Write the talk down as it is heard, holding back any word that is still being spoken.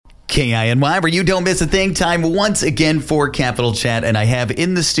KINY, where you don't miss a thing. Time once again for Capital Chat. And I have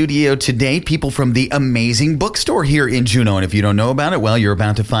in the studio today people from the amazing bookstore here in Juneau. And if you don't know about it, well, you're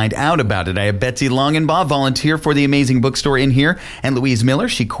about to find out about it. I have Betsy Longenbaugh, volunteer for the amazing bookstore in here, and Louise Miller.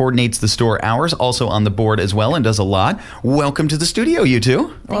 She coordinates the store hours, also on the board as well, and does a lot. Welcome to the studio, you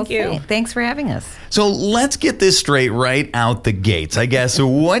two. Thank you. Thanks for having us. So let's get this straight right out the gates, I guess. So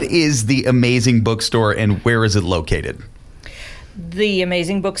what is the amazing bookstore and where is it located? The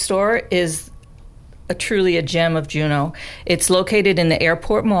Amazing Bookstore is truly a gem of Juneau. It's located in the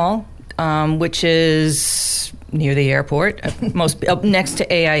Airport Mall, which is near the airport, up next to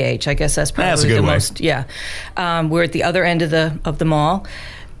AIH. I guess that's probably the most. Yeah, we're at the other end of the mall,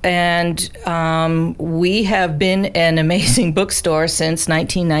 and we have been an amazing bookstore since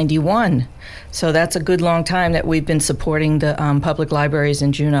 1991. So that's a good long time that we've been supporting the public libraries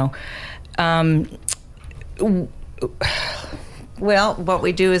in Juneau. Well, what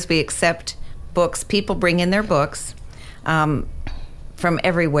we do is we accept books. People bring in their books from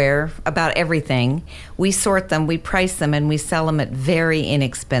everywhere about everything. We sort them, we price them, and we sell them at very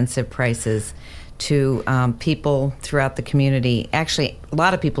inexpensive prices to people throughout the community. Actually, a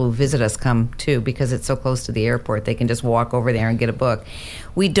lot of people who visit us come, too, because it's so close to the airport. They can just walk over there and get a book.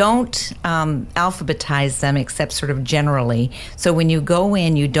 We don't alphabetize them except sort of generally. So when you go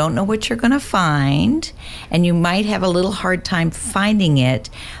in, you don't know what you're going to find, and you might have a little hard time finding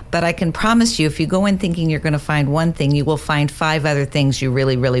it. But I can promise you, if you go in thinking you're going to find one thing, you will find 5 other things you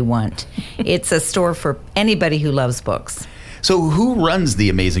really, really want. It's a store for anybody who loves books. So who runs the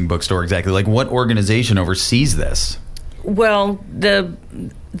Amazing Bookstore exactly? Like, what organization oversees this? Well, the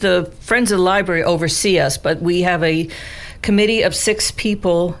Friends of the Library oversee us, but we have a committee of 6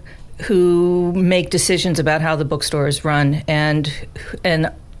 people who make decisions about how the bookstore is run. And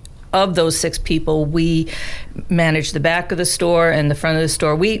of those 6 people, we manage the back of the store and the front of the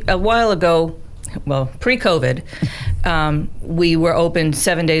store. A while ago, well, pre-COVID, we were open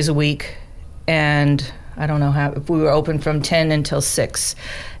 7 days a week, and I don't know how, we were open from 10 until 6.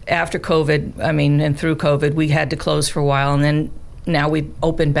 After COVID, and through COVID, we had to close for a while, and then now we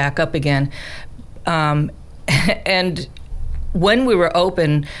opened back up again. And when we were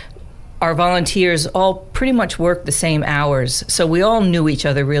open, our volunteers all pretty much worked the same hours, so we all knew each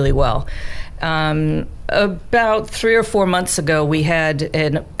other really well. About 3 or 4 months ago, we had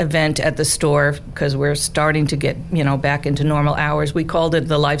an event at the store because we're starting to get, back into normal hours. We called it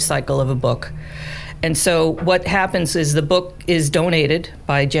the life cycle of a book. And so what happens is the book is donated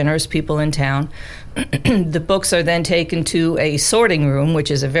by generous people in town. The books are then taken to a sorting room, which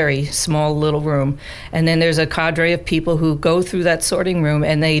is a very small little room. And then there's a cadre of people who go through that sorting room,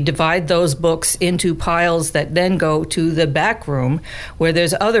 and they divide those books into piles that then go to the back room, where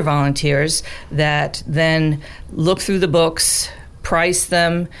there's other volunteers that then look through the books, price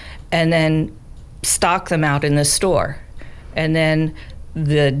them, and then stock them out in the store. And then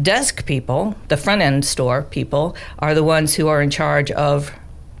the desk people, the front-end store people, are the ones who are in charge of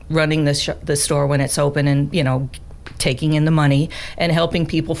running the store when it's open and, taking in the money and helping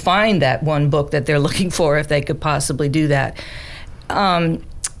people find that one book that they're looking for if they could possibly do that.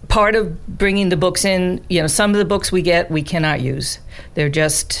 Part of bringing the books in, some of the books we get, we cannot use. They're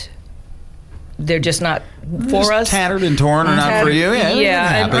just not for us. Tattered and torn or not for you.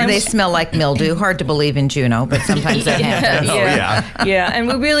 Yeah. And they smell like mildew. Hard to believe in Juneau, but sometimes that happens. Yeah, and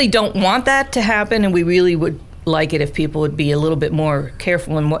we really don't want that to happen, and we really would like it if people would be a little bit more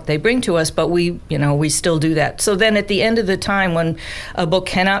careful in what they bring to us, but we still do that. So then at the end of the time, when a book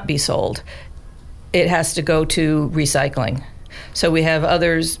cannot be sold, it has to go to recycling. So we have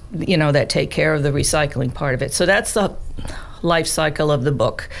others, that take care of the recycling part of it. So that's the life cycle of the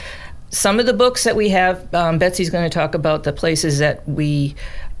book. Some of the books that we have, Betsy's going to talk about the places that we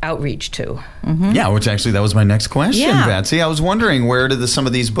outreach to. Mm-hmm. Yeah, which actually, that was my next question, Betsy. I was wondering, where did some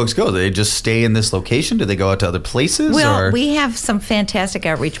of these books go? Do they just stay in this location? Do they go out to other places? Well, we have some fantastic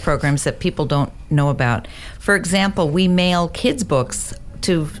outreach programs that people don't know about. For example, we mail kids' books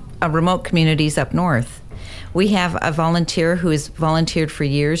to remote communities up north. We have a volunteer who has volunteered for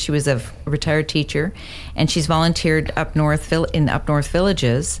years. She was a retired teacher, and she's volunteered up north in up north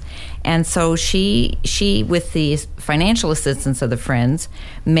villages. And so she, with the financial assistance of the Friends,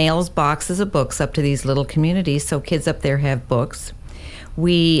 mails boxes of books up to these little communities so kids up there have books.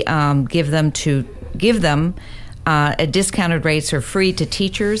 We give them at discounted rates or free to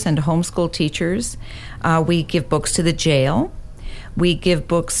teachers and to homeschool teachers. We give books to the jail. We give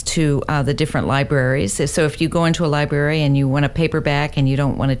books to the different libraries. So if you go into a library and you want a paperback and you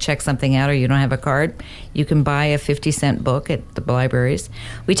don't want to check something out or you don't have a card, you can buy a 50-cent book at the libraries.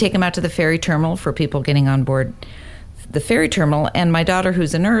 We take them out to the ferry terminal for people getting on board the ferry terminal, and my daughter,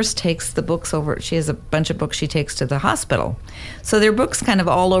 who's a nurse, takes the books over. She has a bunch of books she takes to the hospital. So there are books kind of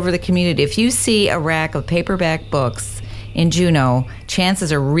all over the community. If you see a rack of paperback books in Juneau,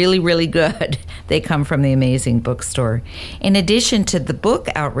 chances are really, really good they come from the Amazing Bookstore. In addition to the book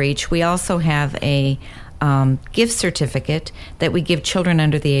outreach, we also have a gift certificate that we give children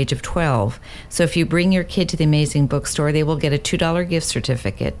under the age of 12. So if you bring your kid to the Amazing Bookstore, they will get a $2 gift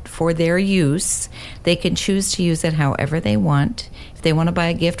certificate for their use. They can choose to use it however they want. If they want to buy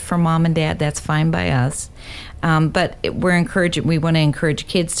a gift for mom and dad, that's fine by us. But we want to encourage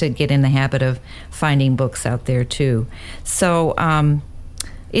kids to get in the habit of finding books out there too. So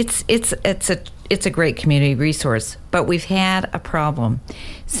it's a great community resource, but we've had a problem.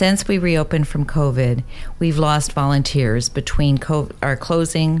 Since we reopened from COVID, we've lost volunteers between our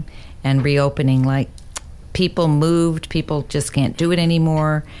closing and reopening. Like, people moved, people just can't do it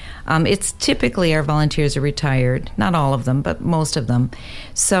anymore. It's typically our volunteers are retired, not all of them, but most of them.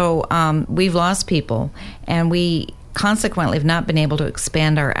 So we've lost people, and we consequently have not been able to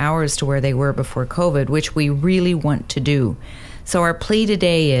expand our hours to where they were before COVID, which we really want to do. So our plea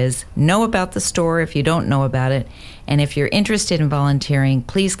today is know about the store if you don't know about it. And if you're interested in volunteering,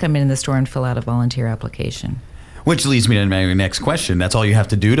 please come in the store and fill out a volunteer application. Which leads me to my next question. That's all you have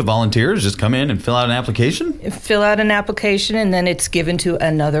to do to volunteer is just come in and fill out an application? Fill out an application, and then it's given to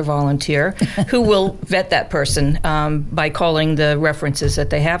another volunteer who will vet that person by calling the references that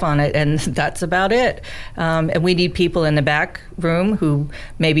they have on it, and that's about it. And we need people in the back room who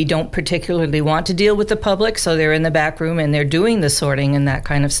maybe don't particularly want to deal with the public, so they're in the back room and they're doing the sorting and that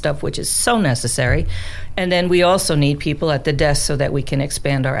kind of stuff, which is so necessary. And then we also need people at the desk so that we can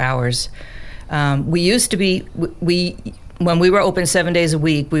expand our hours. We used to be, when we were open 7 days a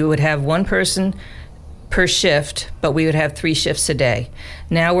week, we would have one person per shift, but we would have 3 shifts a day.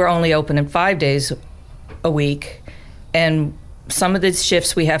 Now we're only open in 5 days a week, and some of the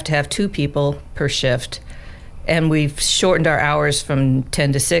shifts we have to have 2 people per shift, and we've shortened our hours from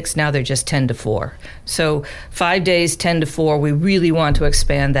 10 to 6. Now they're just 10 to 4. So 5 days, 10 to 4, we really want to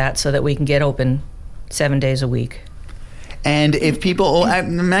expand that so that we can get open 7 days a week. And if people,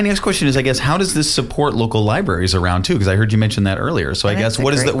 my next question is, I guess, how does this support local libraries around too? Because I heard you mention that earlier. So I guess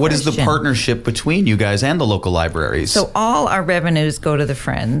what is the partnership between you guys and the local libraries? So all our revenues go to the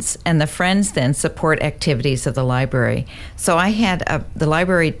Friends, and the Friends then support activities of the library. So I had the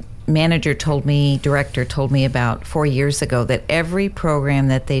library director told me about 4 years ago that every program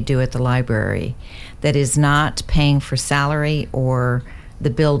that they do at the library that is not paying for salary or the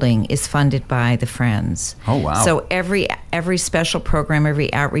building is funded by the Friends. Oh, wow. So every special program,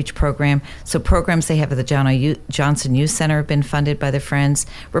 every outreach program, so programs they have at the Johnson Youth Center have been funded by the Friends.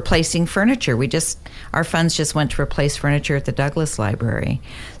 Replacing furniture. Our funds just went to replace furniture at the Douglas Library.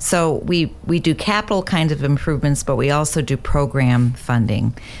 So we do capital kinds of improvements, but we also do program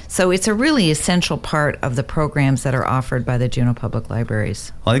funding. So it's a really essential part of the programs that are offered by the Juneau Public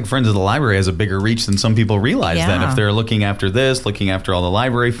Libraries. Well, I think Friends of the Library has a bigger reach than some people realize then, if they're looking after all the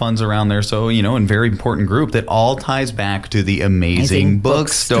library funds around there. So, a very important group that all ties back to the Amazing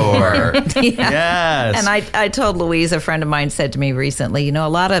Bookstore. Yes. And I told Louise, a friend of mine said to me recently, a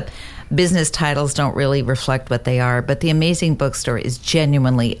lot of business titles don't really reflect what they are, but the Amazing Bookstore is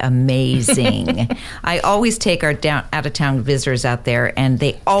genuinely amazing. I always take our out-of-town visitors out there, and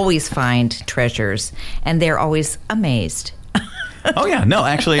they always find treasures, and they're always amazed. Oh, yeah. No,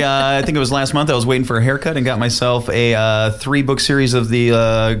 actually, I think it was last month. I was waiting for a haircut and got myself a 3-book series of the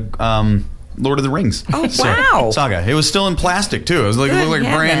Lord of the Rings saga. It was still in plastic, too. It was looked like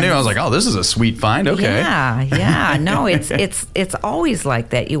brand new. I was like, oh, this is a sweet find. Okay. Yeah. No, it's always like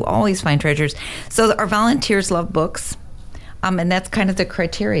that. You always find treasures. So our volunteers love books. And that's kind of the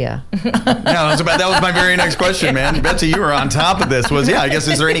criteria. That was my very next question, man. Betsy, you were on top of this. I guess,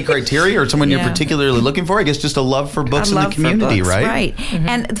 is there any criteria or someone you're particularly looking for? I guess just a love for books in the community, right? Right. Mm-hmm.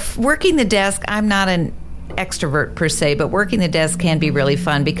 And working the desk, I'm not an extrovert per se, but working the desk can be really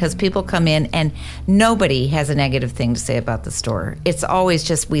fun because people come in and nobody has a negative thing to say about the store. It's always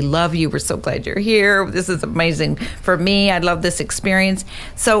just, we love you, we're so glad you're here, this is amazing for me, I love this experience.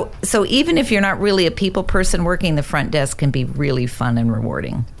 So even if you're not really a people person, working the front desk can be really fun and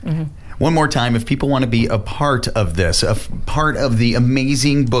rewarding. Mm-hmm. One more time, if people want to be a part of this, a part of the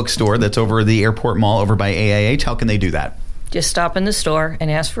Amazing Bookstore that's over the Airport Mall over by AIH, how can they do that? Just stop in the store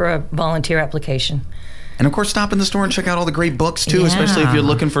and ask for a volunteer application. And of course, stop in the store and check out all the great books too, Yeah. especially if you're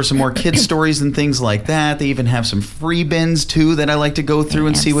looking for some more kids stories and things like that. They even have some free bins too that I like to go through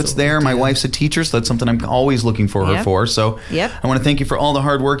and see what's there. My wife's a teacher, so that's something I'm always looking for her for. So I want to thank you for all the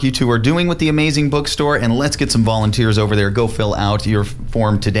hard work you two are doing with the Amazing Bookstore, and let's get some volunteers over there. Go fill out your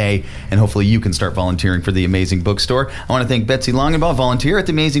form today, and hopefully you can start volunteering for the Amazing Bookstore. I want to thank Betsy Longenbaugh, volunteer at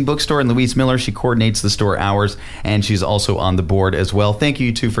the Amazing Bookstore, and Louise Miller. She coordinates the store hours, and she's also on the board as well. Thank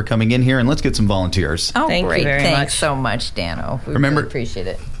you two for coming in here, and let's get some volunteers. Oh, Thank great. you very Thanks much. so much, Dano. We Remember- really appreciate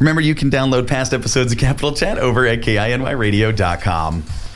it. Remember, you can download past episodes of Capital Chat over at KINYradio.com.